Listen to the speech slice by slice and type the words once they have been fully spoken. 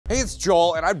Hey, it's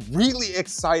Joel, and I'm really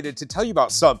excited to tell you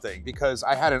about something because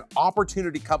I had an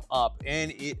opportunity come up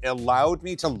and it allowed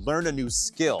me to learn a new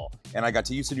skill, and I got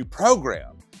to use a new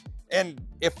program. And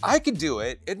if I can do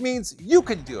it, it means you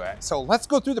can do it. So let's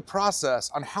go through the process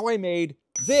on how I made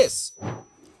this.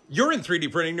 You're in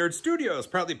 3D Printing Nerd Studios,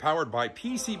 proudly powered by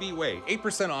PCBWay.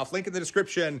 8% off, link in the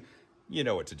description. You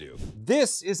know what to do.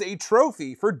 This is a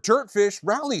trophy for Dirtfish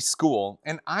Rally School,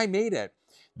 and I made it.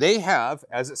 They have,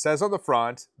 as it says on the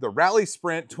front, the Rally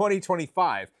Sprint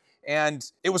 2025,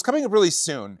 and it was coming up really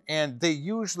soon, and they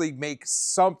usually make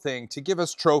something to give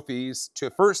us trophies to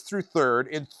first through third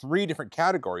in 3 different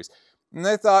categories. And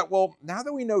I thought, well, now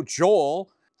that we know Joel,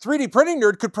 3D Printing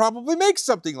Nerd could probably make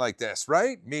something like this,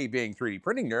 right? Me being 3D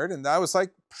Printing Nerd, and I was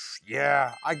like,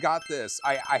 yeah, I got this.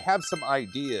 I have some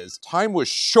ideas. Time was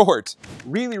short,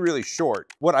 really, really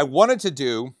short. What I wanted to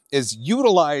do is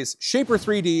utilize Shaper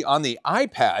 3D on the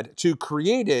iPad to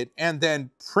create it and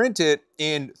then print it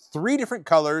in 3 different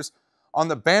colors on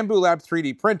the Bamboo Lab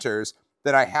 3D printers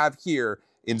that I have here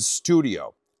in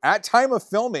studio. At time of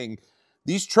filming,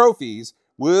 these trophies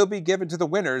will be given to the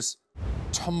winners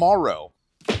tomorrow.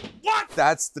 What?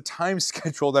 That's the time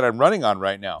schedule that I'm running on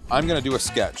right now. I'm gonna do a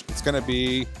sketch. It's gonna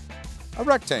be a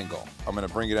rectangle. I'm gonna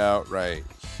bring it out right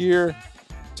here,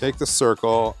 take the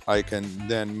circle. I can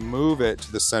then move it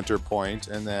to the center point,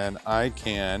 and then I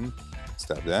can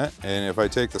stop that. And if I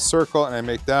take the circle and I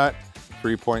make that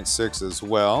 3.6 as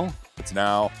well, it's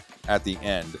now at the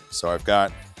end. So I've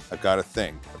got a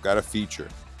thing, I've got a feature.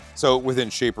 So within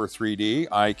Shaper 3D,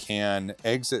 I can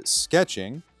exit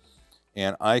sketching,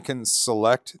 and I can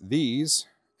select these,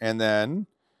 and then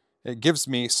it gives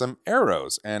me some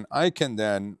arrows, and I can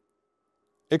then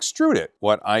extrude it.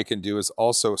 What I can do is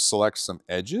also select some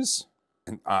edges,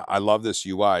 and I love this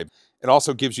UI. It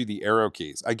also gives you the arrow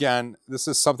keys. Again, this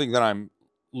is something that I'm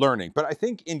learning, but I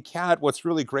think in CAD, what's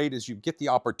really great is you get the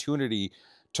opportunity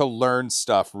to learn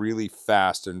stuff really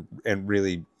fast and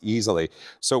really easily.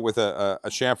 So with a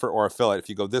chamfer or a fillet, if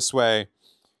you go this way,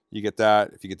 you get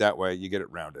that. If you get that way, you get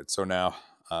it rounded. So now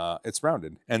it's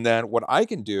rounded. And then what I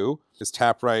can do is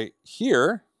tap right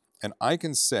here, and I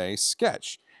can say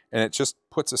sketch, and it just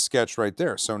puts a sketch right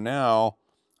there. So now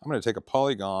I'm gonna take a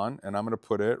polygon and I'm gonna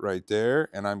put it right there,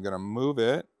 and I'm gonna move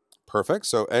it. Perfect.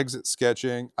 So exit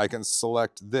sketching, I can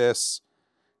select this,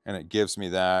 and it gives me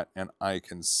that, and I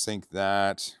can sync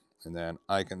that, and then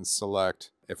I can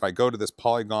select, if I go to this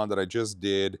polygon that I just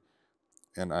did,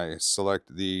 and I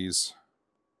select these,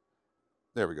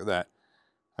 there we go, that.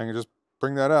 I can just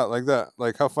bring that out like that.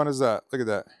 Like, how fun is that? Look at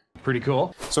that. Pretty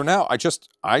cool. So now I just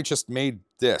made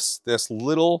this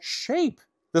little shape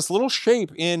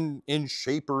in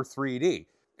Shaper 3D.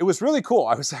 It was really cool.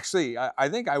 I was actually, I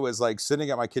think I was like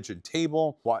sitting at my kitchen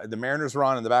table, the Mariners were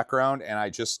on in the background, and I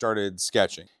just started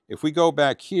sketching. If we go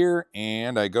back here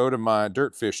and I go to my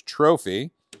Dirtfish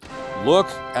trophy, look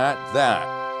at that.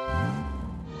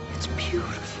 It's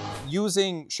beautiful.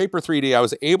 Using Shaper 3D, I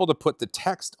was able to put the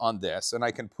text on this, and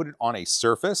I can put it on a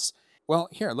surface. Well,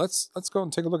 here, let's go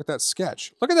and take a look at that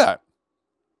sketch. Look at that.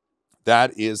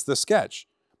 That is the sketch.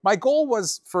 My goal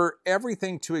was for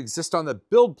everything to exist on the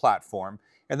build platform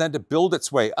and then to build its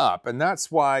way up. And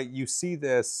that's why you see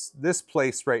this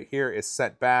place right here is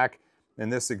set back,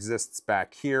 and this exists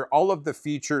back here. All of the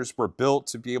features were built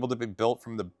to be able to be built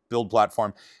from the build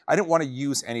platform. I didn't want to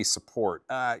use any support.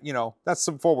 You know, that's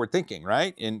some forward thinking,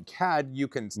 right? In CAD, you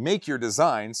can make your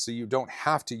designs so you don't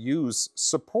have to use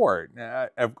support.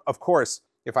 Of course,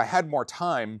 if I had more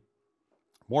time,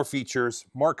 more features,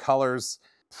 more colors,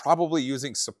 probably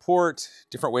using support,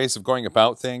 different ways of going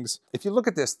about things. If you look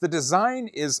at this, the design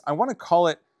is, I want to call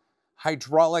it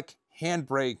hydraulic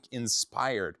handbrake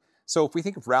inspired. So if we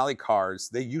think of rally cars,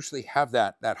 they usually have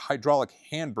that hydraulic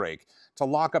handbrake to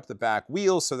lock up the back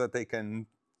wheels so that they can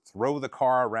throw the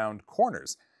car around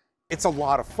corners. It's a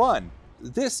lot of fun.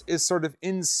 This is sort of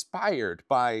inspired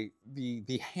by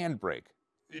the handbrake.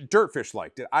 Dirtfish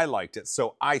liked it, I liked it,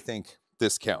 so I think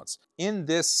this counts. In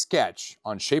this sketch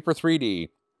on Shaper 3D,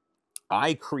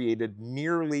 I created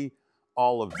nearly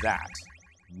all of that,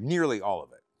 nearly all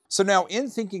of it. So now in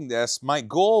thinking this, my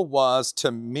goal was to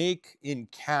make in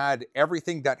CAD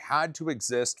everything that had to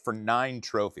exist for 9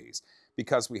 trophies,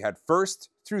 because we had first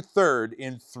through third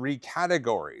in 3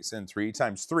 categories, and 3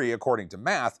 times 3, according to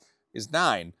math, is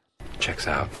 9. Checks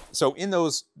out. So in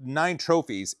those 9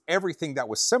 trophies, everything that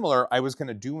was similar, I was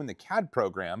gonna do in the CAD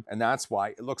program, and that's why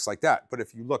it looks like that. But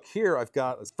if you look here, I've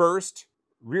got first,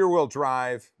 rear-wheel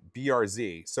drive,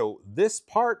 BRZ. So this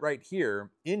part right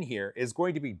here, in here, is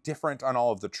going to be different on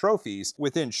all of the trophies.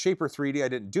 Within Shaper 3D, I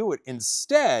didn't do it.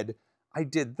 Instead, I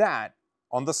did that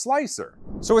on the slicer.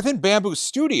 So within Bamboo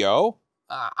Studio,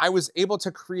 I was able to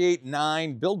create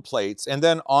 9 build plates, and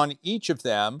then on each of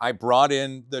them, I brought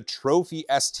in the trophy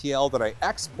STL that I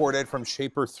exported from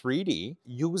Shaper 3D.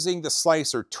 Using the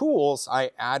slicer tools,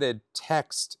 I added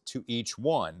text to each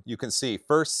one. You can see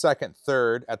first, second,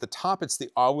 third. At the top, it's the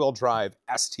all-wheel drive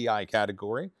STI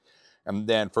category. And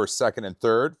then first, second, and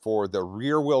third for the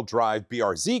rear-wheel drive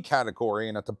BRZ category.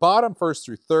 And at the bottom, first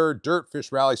through third,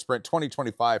 Dirtfish Rally Sprint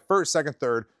 2025, first, second,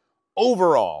 third,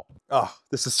 overall. Oh,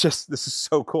 this is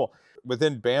so cool.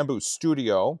 Within Bamboo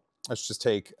Studio, let's just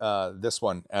take this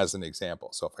one as an example.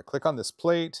 So if I click on this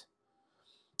plate,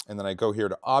 and then I go here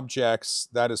to Objects,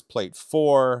 that is plate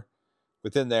 4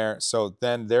 within there. So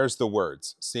then there's the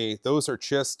words. See, those are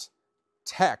just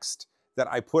text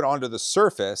that I put onto the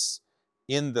surface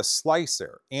in the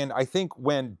slicer. And I think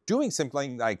when doing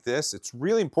something like this, it's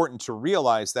really important to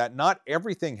realize that not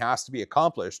everything has to be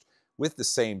accomplished with the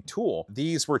same tool.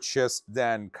 These were just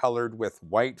then colored with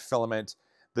white filament.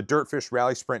 The Dirtfish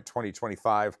Rally Sprint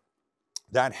 2025,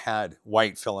 that had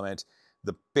white filament.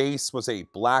 The base was a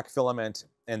black filament,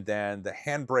 and then the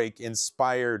handbrake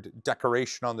inspired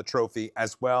decoration on the trophy,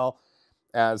 as well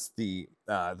as the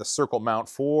circle mount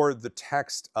for the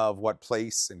text of what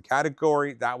place and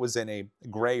category. That was in a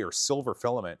gray or silver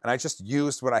filament. And I just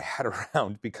used what I had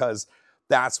around because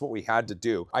that's what we had to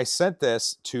do. I sent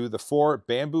this to the 4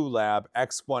 Bamboo Lab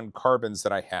X1 carbons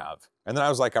that I have. And then I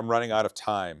was like, I'm running out of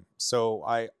time. So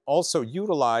I also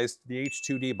utilized the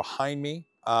H2D behind me.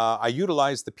 I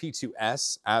utilized the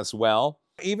P2S as well.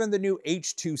 Even the new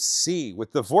H2C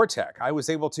with the Vortec, I was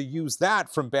able to use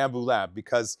that from Bamboo Lab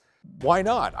because why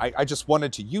not? I just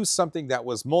wanted to use something that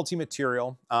was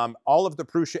multi-material. All of the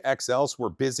Prusa XLs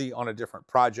were busy on a different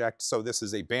project, so this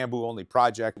is a bamboo-only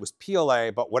project. It was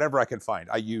PLA, but whatever I could find.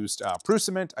 I used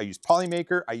Prusament, I used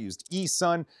Polymaker, I used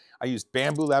eSun, I used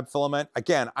Bamboo Lab filament.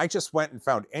 Again, I just went and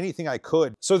found anything I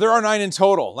could. So there are 9 in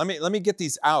total. Let me get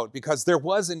these out because there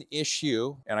was an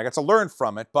issue, and I got to learn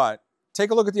from it, but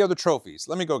take a look at the other trophies.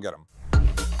 Let me go get them.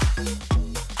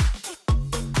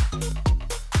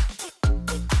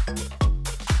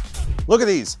 Look at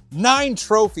these, 9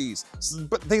 trophies,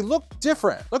 but they look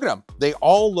different. Look at them. They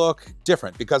all look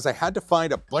different because I had to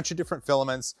find a bunch of different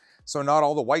filaments. So not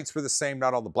all the whites were the same,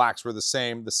 not all the blacks were the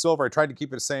same. The silver, I tried to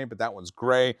keep it the same, but that one's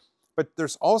gray. But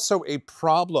there's also a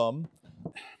problem.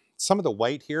 Some of the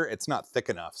white here, it's not thick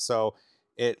enough. So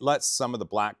it lets some of the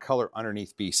black color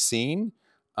underneath be seen.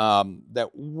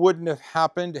 That wouldn't have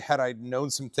happened had I known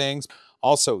some things.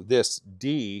 Also, this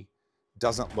D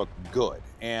doesn't look good,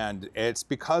 and it's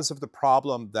because of the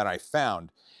problem that I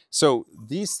found. So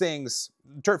these things,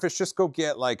 Dirtfish, just go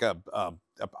get like a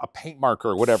paint marker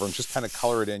or whatever and just kind of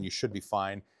color it in. You should be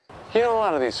fine. You know, a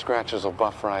lot of these scratches will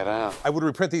buff right out. I would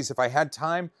reprint these if I had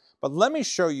time, but let me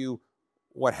show you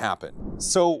what happened.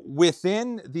 So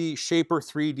within the Shaper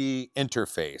 3D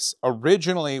interface,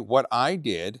 originally what I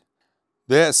did,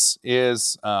 this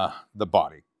is the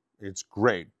body. It's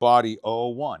great, body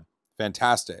 01,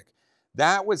 fantastic.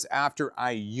 That was after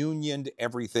I unioned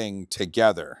everything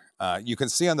together. You can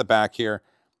see on the back here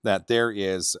that there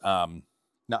is, no,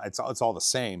 it's all the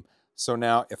same. So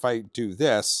now if I do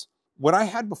this, what I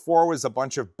had before was a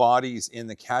bunch of bodies in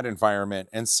the CAD environment.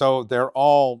 And so they're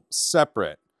all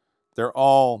separate. They're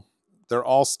all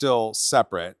still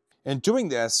separate. And doing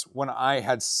this, when I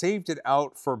had saved it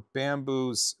out for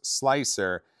Bamboo's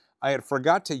slicer, I had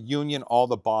forgot to union all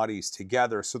the bodies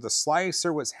together. So the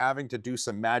slicer was having to do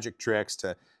some magic tricks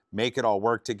to make it all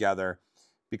work together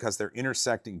because they're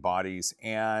intersecting bodies.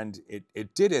 And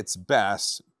it did its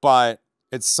best, but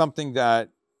it's something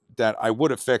that I would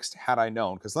have fixed had I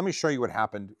known. Because let me show you what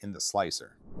happened in the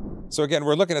slicer. So again,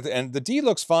 we're looking at and the D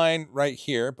looks fine right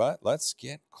here, but let's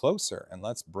get closer and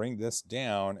let's bring this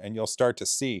down and you'll start to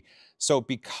see. So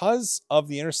because of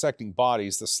the intersecting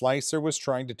bodies, the slicer was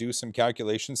trying to do some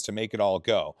calculations to make it all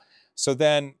go. So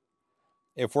then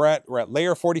if we're at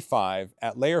layer 45,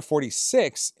 at layer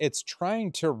 46, it's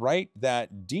trying to write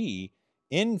that D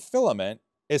in filament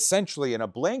essentially in a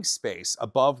blank space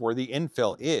above where the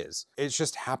infill is. It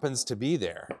just happens to be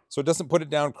there. So it doesn't put it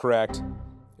down correct.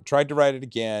 I tried to write it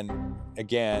again,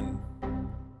 and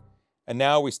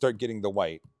now we start getting the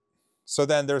white. So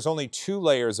then there's only 2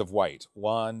 layers of white.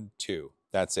 1, 2,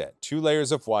 that's it. 2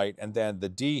 layers of white, and then the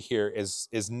D here is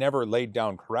never laid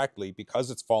down correctly because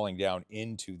it's falling down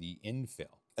into the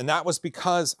infill. And that was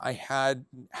because I had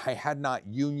not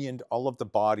unioned all of the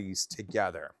bodies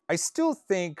together. I still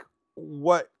think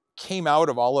what came out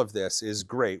of all of this is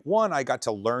great. 1, I got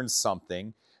to learn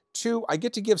something. 2, I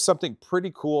get to give something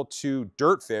pretty cool to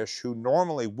Dirtfish, who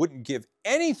normally wouldn't give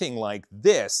anything like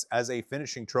this as a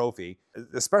finishing trophy,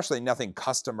 especially nothing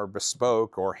custom or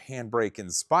bespoke or handbrake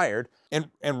inspired. And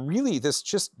really, this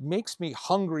just makes me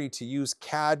hungry to use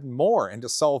CAD more and to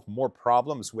solve more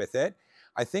problems with it.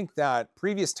 I think that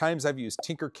previous times I've used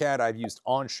Tinkercad, I've used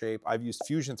Onshape, I've used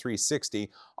Fusion 360,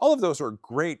 all of those are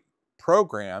great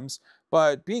programs,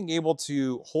 but being able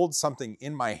to hold something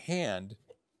in my hand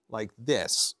like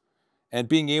this, and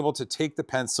being able to take the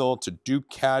pencil to do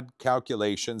CAD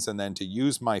calculations and then to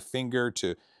use my finger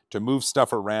to move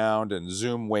stuff around and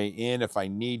zoom way in if I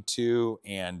need to,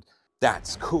 and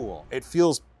that's cool. It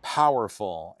feels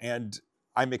powerful, and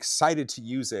I'm excited to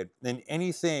use it. And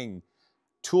anything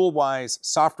tool-wise,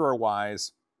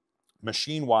 software-wise,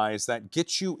 machine-wise that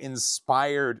gets you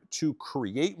inspired to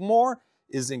create more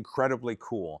is incredibly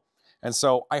cool. And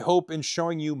so I hope in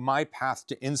showing you my path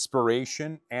to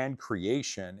inspiration and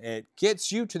creation, it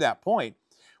gets you to that point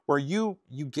where you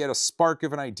get a spark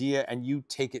of an idea and you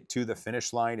take it to the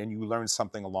finish line and you learn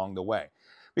something along the way.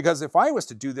 Because if I was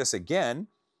to do this again,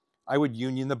 I would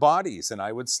union the bodies and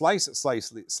I would slice it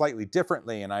slightly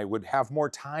differently, and I would have more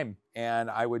time,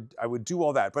 and I would do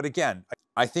all that. But again,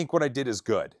 I think what I did is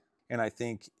good, and I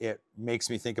think it makes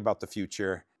me think about the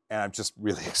future, and I'm just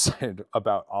really excited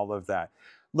about all of that.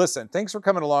 Listen, thanks for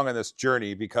coming along on this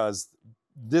journey, because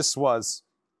this was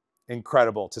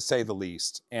incredible, to say the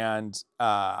least. And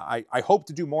I hope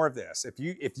to do more of this.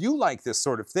 If you like this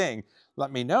sort of thing,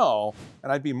 let me know,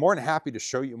 and I'd be more than happy to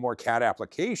show you more CAD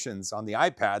applications on the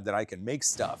iPad that I can make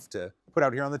stuff to put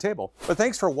out here on the table. But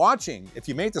thanks for watching. If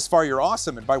you made it this far, you're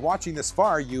awesome. And by watching this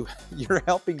far, you're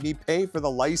helping me pay for the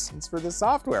license for the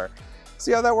software.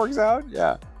 See how that works out?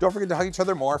 Yeah. Don't forget to hug each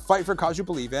other more, fight for a cause you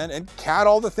believe in, and CAD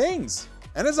all the things.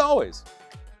 And as always,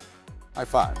 high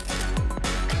five.